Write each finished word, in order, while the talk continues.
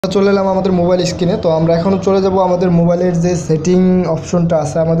চলে এলাম আমাদের মোবাইল স্ক্রিনে। তো আমরা এখন চলে যাব আমাদের মোবাইলের যে সেটিং অপশনটা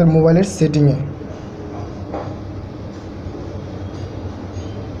আছে আমাদের মোবাইলের সেটিংয়ে।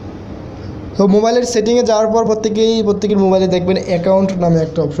 তো মোবাইলের সেটিংয়ে যাওয়ার পর প্রত্যেকের মোবাইলে দেখবেন অ্যাকাউন্ট নামে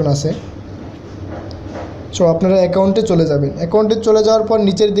একটা অপশন আছে। সো আপনারা অ্যাকাউন্টে চলে যাবেন। অ্যাকাউন্টে চলে যাওয়ার পর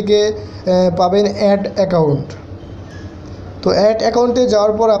নিচের দিকে পাবেন অ্যাড অ্যাকাউন্ট। তো অ্যাড অ্যাকাউন্টে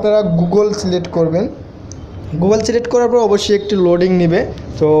যাওয়ার পর আপনারা গুগল সিলেক্ট করবেন। গুগল সিলেক্ট করার পর অবশ্যই একটি লোডিং নেবে,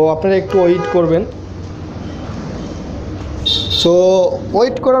 তো আপনারা একটু ওয়েট করবেন। সো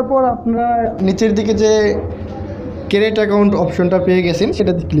ওয়েট করার পর আপনারা নিচের দিকে যে ক্রিয়েট অ্যাকাউন্ট অপশনটা পেয়ে গেছেন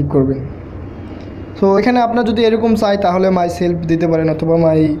সেটাতে ক্লিক করবেন। তো এখানে আপনার যদি এরকম চাই তাহলে মাই সেলফ দিতে পারেন অথবা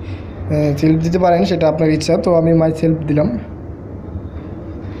মাই সেলফ দিতে পারেন, সেটা আপনার ইচ্ছা। তো আমি মাই সেলফ দিলাম।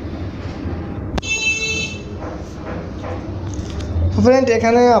 ফ্রেন্ড,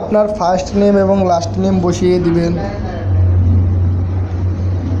 এখানে আপনার ফার্স্ট নেম এবং লাস্ট নেম বসিয়ে দিবেন।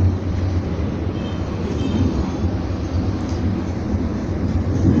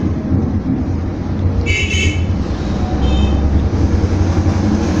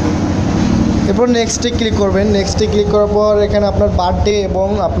 এরপর নেক্সটে ক্লিক করবেন। নেক্সটে ক্লিক করার পর এখানে আপনার বার্থডে এবং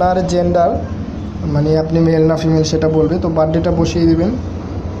আপনার জেন্ডার, মানে আপনি মেল না ফিমেল সেটা বলবে। তো বার্থডেটা বসিয়ে দিবেন।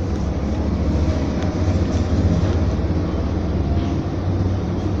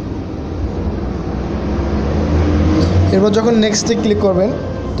 এরপর যখন নেক্সটে ক্লিক করবেন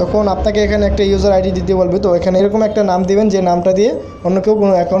তখন আপনাকে এখানে একটা ইউজার আইডি দিতে বলবে। তো এখানে এরকম একটা নাম দিবেন যে নামটা দিয়ে অন্য কেউ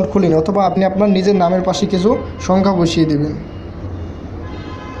কোনো অ্যাকাউন্ট খুলিনি, অথবা আপনি আপনার নিজের নামের পাশে কিছু সংখ্যা বসিয়ে দেবেন।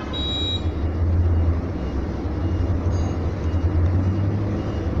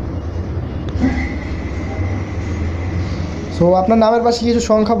 তো আপনার নামের পাশে কিছু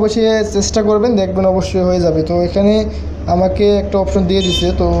সংখ্যা বসিয়ে চেষ্টা করবেন, দেখবেন অবশ্যই হয়ে যাবে। তো এখানে আমাকে একটা অপশন দিয়ে দিছে,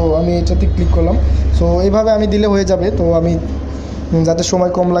 তো আমি এটাতে ক্লিক করলাম। সো এইভাবে আমি দিলে হয়ে যাবে। তো আমি যাতে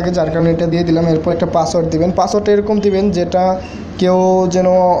সময় কম লাগে যার কারণে এটা দিয়ে দিলাম। এরপর একটা পাসওয়ার্ড দিবেন। পাসওয়ার্ডটা এরকম দিবেন যেটা কেউ যেন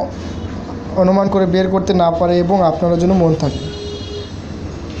অনুমান করে বের করতে না পারে এবং আপনারও যেন মন থাকে।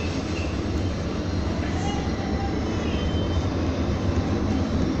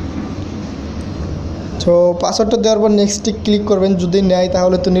 তো পাসওয়ার্ডটা দেওয়ার পর নেক্সটে ক্লিক করবেন। যদি নেয়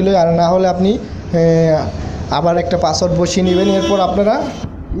তাহলে তো নিলই, আর না হলে আপনি আবার একটা পাসওয়ার্ড বসিয়ে নেবেন। এরপর আপনারা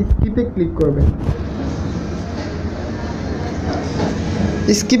স্কিপে ক্লিক করবেন।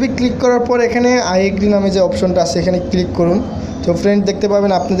 স্কিপে ক্লিক করার পর এখানে আই এগ্রি নামে যে অপশনটা আছে এখানে ক্লিক করুন। তো ফ্রেন্ড, দেখতে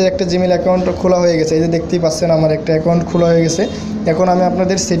পাবেন আপনাদের একটা জিমেল অ্যাকাউন্ট খোলা হয়ে গেছে। এই যে দেখতেই পাচ্ছেন আমার একটা অ্যাকাউন্ট খোলা হয়ে গেছে। এখন আমি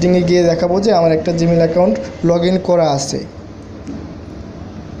আপনাদের সেটিংয়ে গিয়ে দেখাবো যে আমার একটা জিমেল অ্যাকাউন্ট লগ ইন করা আছে।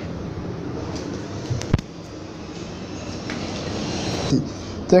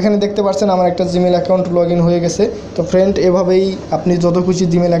 তো এখানে দেখতে পাচ্ছেন আমার একটা জিমেল অ্যাকাউন্ট লগ ইন হয়ে গেছে। তো ফ্রেন্ড, এভাবেই আপনি যত খুশি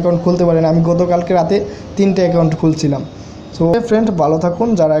জিমেল অ্যাকাউন্ট খুলতে পারেন। আমি গতকালকে রাতে 3টে অ্যাকাউন্ট খুলছিলাম। সো ফ্রেন্ড, ভালো থাকুন।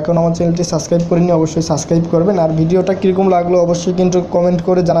 যারা এখন আমার চ্যানেলটি সাবস্ক্রাইব করেনি অবশ্যই সাবস্ক্রাইব করবেন। আর ভিডিওটা কীরকম লাগলো অবশ্যই কিন্তু কমেন্ট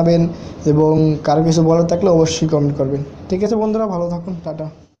করে জানাবেন, এবং কারো কিছু বলার থাকলে অবশ্যই কমেন্ট করবেন। ঠিক আছে বন্ধুরা, ভালো থাকুন, টাটা।